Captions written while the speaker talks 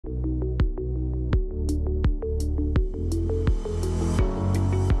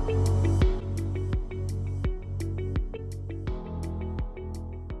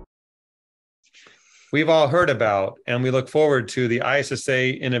we've all heard about, and we look forward to the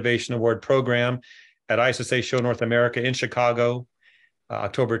ISSA Innovation Award Program at ISSA Show North America in Chicago,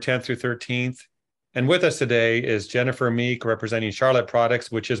 October 10th through 13th. And with us today is Jennifer Meek, representing Charlotte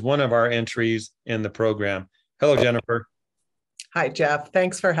Products, which is one of our entries in the program. Hello, Jennifer. Hi, Jeff.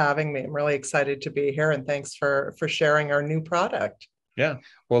 Thanks for having me. I'm really excited to be here, and thanks for sharing our new product. Yeah.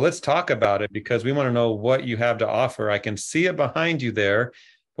 Well, let's talk about it because we want to know what you have to offer. I can see it behind you there,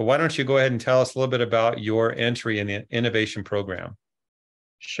 but why don't you go ahead and tell us a little bit about your entry in the innovation program?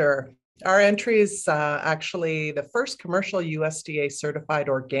 Sure. Our entry is actually the first commercial USDA certified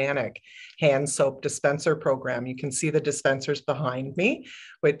organic hand soap dispenser program. You can see the dispensers behind me,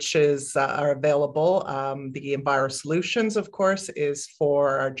 which are available. The Enviro Solutions, of course, is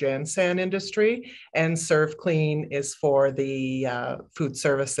for our Jansan industry, and Serve Clean is for the food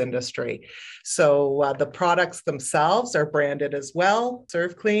service industry. So the products themselves are branded as well,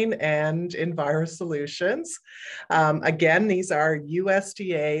 Serve Clean and Enviro Solutions. Again, these are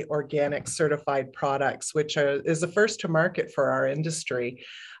USDA organic certified products, which is the first to market for our industry.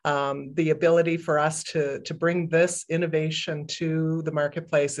 The ability for us to bring this innovation to the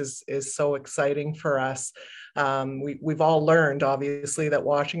marketplace is so exciting for us. We've all learned, obviously, that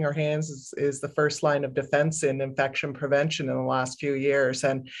washing our hands is the first line of defense in infection prevention in the last few years.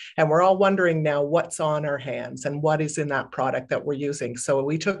 And we're all wondering now what's on our hands and what is in that product that we're using. So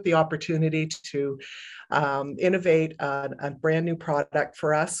we took the opportunity to innovate a brand new product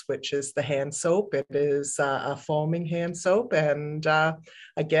for us, which is the hand soap. It is a foaming hand soap, and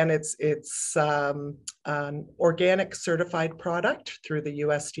again, it's an organic certified product through the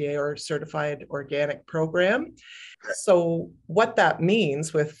USDA or Certified Organic Program. So what that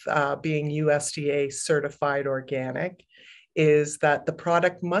means with being USDA certified organic is that the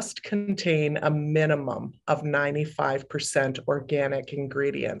product must contain a minimum of 95% organic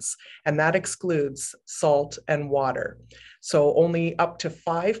ingredients, and that excludes salt and water. So only up to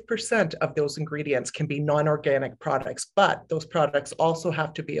 5% of those ingredients can be non-organic products, but those products also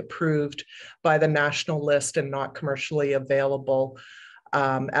have to be approved by the national list and not commercially available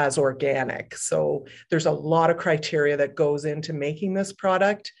as organic. So there's a lot of criteria that goes into making this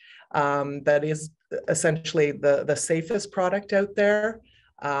product. That is essentially the safest product out there,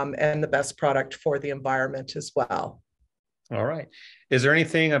 and the best product for the environment as well. All right. Is there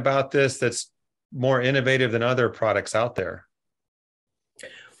anything about this that's more innovative than other products out there?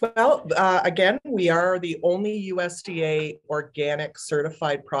 Well, again, we are the only USDA organic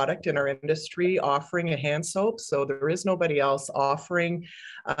certified product in our industry offering a hand soap. So there is nobody else offering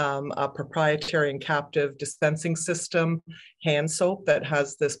a proprietary and captive dispensing system hand soap that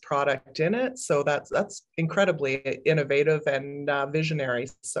has this product in it. So that's incredibly innovative and visionary.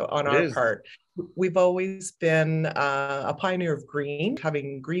 So on our part, we've always been a pioneer of green,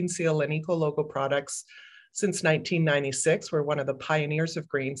 having Green Seal and Eco Logo products since 1996. We're one of the pioneers of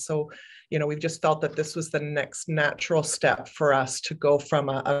green. So, we've just felt that this was the next natural step for us to go from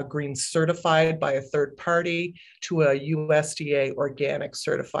a green certified by a third party to a USDA organic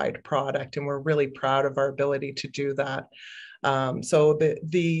certified product. And we're really proud of our ability to do that. So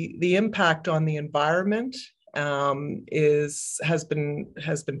the impact on the environment has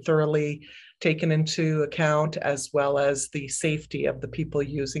been thoroughly taken into account, as well as the safety of the people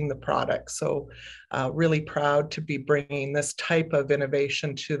using the product. So really proud to be bringing this type of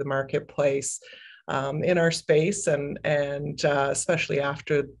innovation to the marketplace in our space, and especially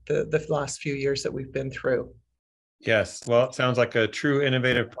after the last few years that we've been through. Yes. Well, it sounds like a true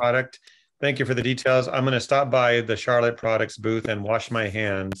innovative product. Thank you for the details. I'm going to stop by the Charlotte Products booth and wash my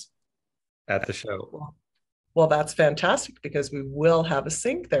hands at the show. Well, that's fantastic, because we will have a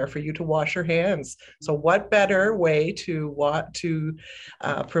sink there for you to wash your hands. So what better way to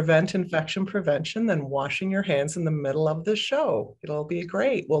prevent infection prevention than washing your hands in the middle of the show? It'll be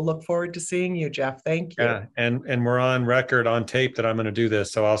great. We'll look forward to seeing you, Jeff. Thank you. Yeah, and we're on record, on tape, that I'm going to do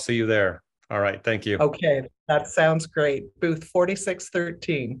this. So I'll see you there. All right. Thank you. Okay, that sounds great. Booth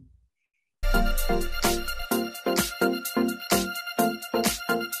 4613.